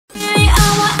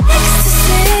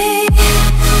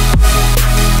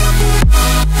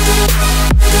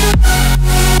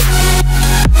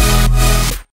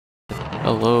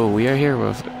we are here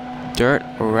with Dirt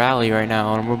Rally right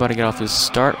now, and we're about to get off this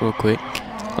start real quick.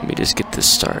 Let me just get this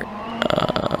start.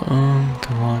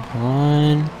 Come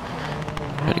on.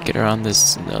 Try to get around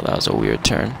this. No, that was a weird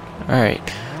turn. Alright.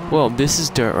 Well, this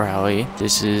is Dirt Rally.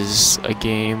 This is a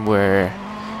game where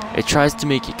it tries to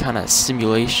make it kind of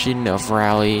simulation of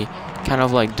rally, kind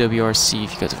of like WRC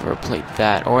if you guys have ever played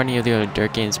that, or any of the other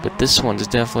Dirt games, but this one's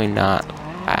definitely not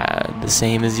the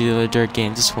same as the other Dirt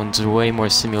games. This one's way more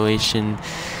simulation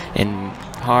and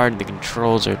hard. The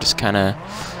controls are just kind of,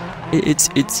 it's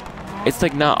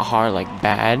like not hard like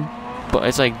bad, but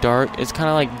it's like dark. It's kind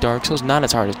of like Dark Souls, not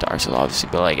as hard as Dark Souls obviously,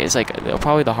 but like it's like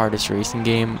probably the hardest racing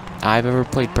game I've ever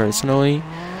played personally.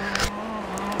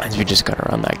 And we just gotta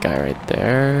run that guy right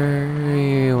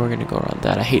there. We're gonna go around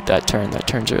that. I hate that turn. That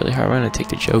turn's really hard. We're gonna take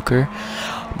the Joker.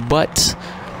 But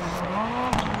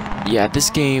yeah, this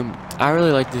game, I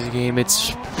really like this game.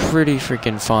 It's pretty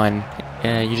freaking fun.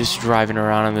 And you're just driving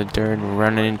around in the dirt and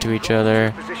running into each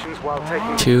other.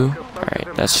 Two. Alright,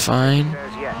 that's fine.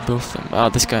 Both of them. Oh,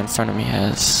 this guy in front of me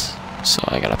has. So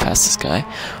I gotta pass this guy.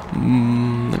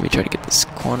 Let me try to get this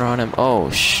corner on him.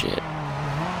 Oh shit.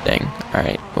 Dang.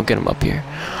 Alright, we'll get him up here.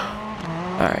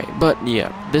 Alright, but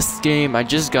yeah, this game, I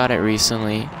just got it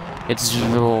recently. It's just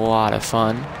a lot of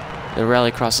fun. The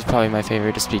Rallycross is probably my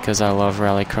favorite just because I love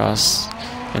Rallycross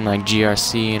and like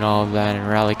GRC and all of that and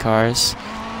rally cars.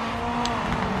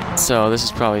 So this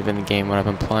has probably been the game when I've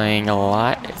been playing a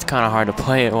lot. It's kind of hard to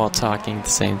play it while talking at the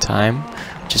same time,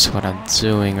 which is what I'm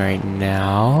doing right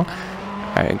now.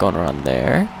 Alright, going around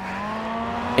there.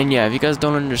 And yeah, if you guys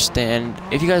don't understand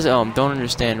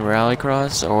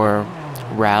Rallycross or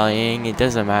rallying, it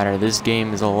doesn't matter. This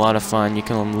game is a lot of fun. You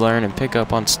can learn and pick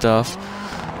up on stuff.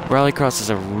 Rallycross is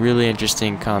a really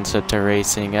interesting concept to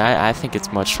racing. I think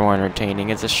it's much more entertaining.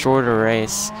 It's a shorter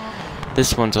race.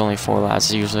 This one's only 4 laps.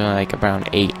 It's usually like around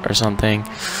 8 or something.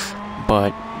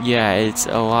 But yeah, it's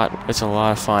a lot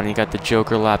of fun. You got the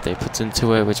Joker lap that puts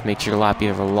into it, which makes your lap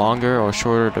either longer or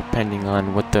shorter depending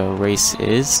on what the race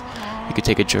is. You could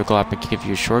take a Joker lap and give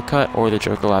you a shortcut, or the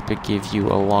Joker lap would give you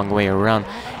a long way around.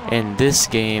 In this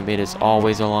game, it is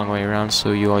always a long way around,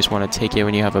 so you always want to take it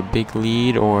when you have a big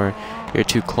lead or you're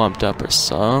too clumped up or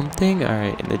something.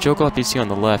 Alright, and the Joker lap you see on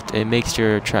the left, it makes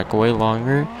your track way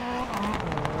longer,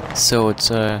 so it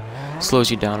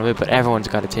slows you down a bit, but everyone's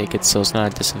got to take it, so it's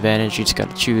not a disadvantage. You just got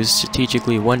to choose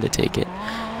strategically when to take it.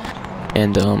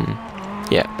 And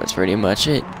yeah, that's pretty much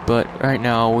it. But right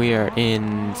now we are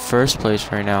in first place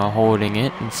right now, holding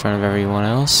it in front of everyone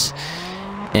else.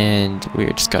 And we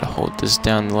just gotta hold this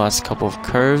down the last couple of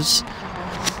curves.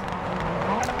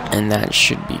 And that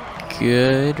should be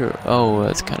good. Oh,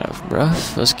 that's kind of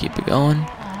rough. Let's keep it going.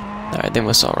 Alright, they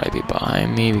must already be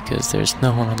behind me because there's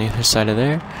no one on the other side of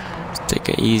there. Let's take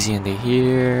it easy into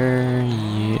here.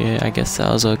 Yeah, I guess that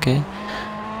was okay.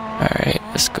 Alright,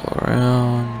 let's go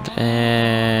around,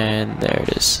 and there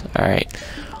it is. Alright,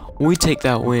 we take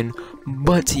that win.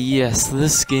 But yes,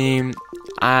 this game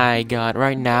I got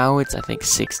right now, it's I think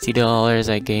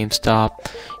 $60 at GameStop.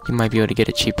 You might be able to get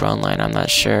it cheaper online, I'm not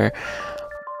sure.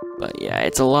 But yeah,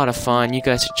 it's a lot of fun. You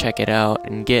guys should check it out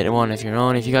and get one of your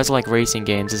own. If you guys like racing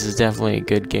games, this is definitely a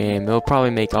good game. It'll probably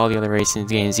make all the other racing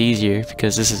games easier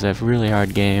because this is a really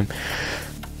hard game.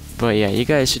 But yeah, you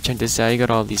guys should check this out. You got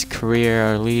all these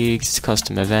career leagues,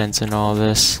 custom events, and all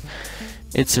this.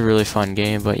 It's a really fun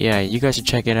game. But yeah, you guys should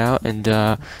check it out. And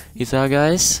if you thought,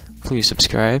 guys, please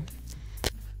subscribe.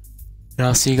 And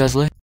I'll see you guys later.